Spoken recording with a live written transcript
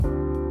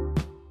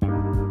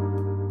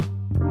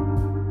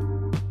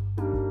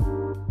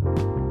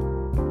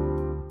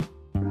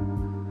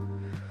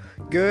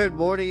Good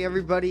morning,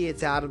 everybody.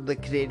 It's Adam, the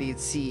Canadian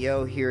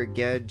CEO, here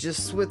again,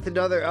 just with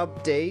another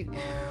update.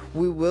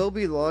 We will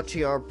be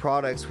launching our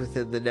products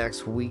within the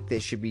next week. They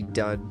should be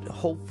done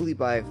hopefully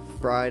by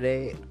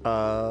Friday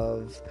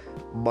of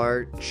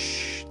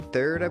March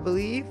 3rd, I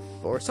believe,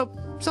 or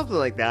something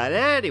like that.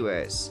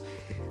 Anyways,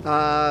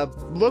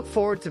 look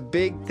forward to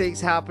big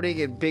things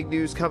happening and big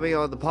news coming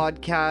on the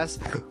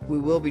podcast. We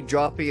will be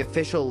dropping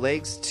official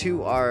links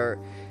to our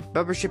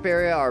membership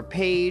area, our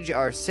page,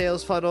 our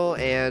sales funnel,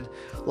 and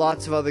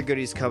lots of other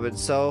goodies coming.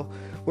 So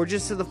we're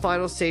just in the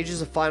final stages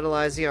of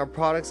finalizing our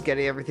products,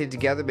 getting everything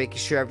together, making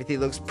sure everything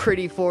looks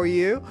pretty for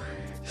you.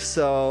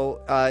 So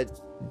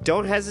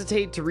don't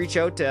hesitate to reach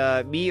out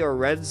to me or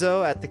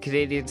Renzo at the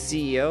Canadian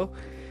CEO.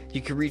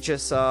 You can reach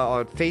us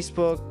on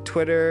Facebook,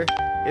 Twitter,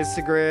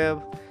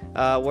 Instagram,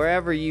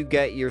 wherever you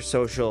get your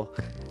social,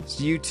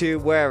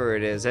 YouTube, wherever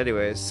it is.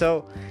 Anyways,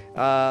 so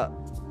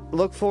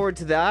look forward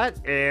to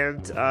that,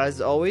 and as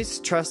always,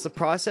 trust the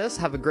process.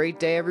 Have a great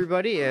day,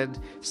 everybody, and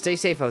stay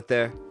safe out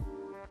there.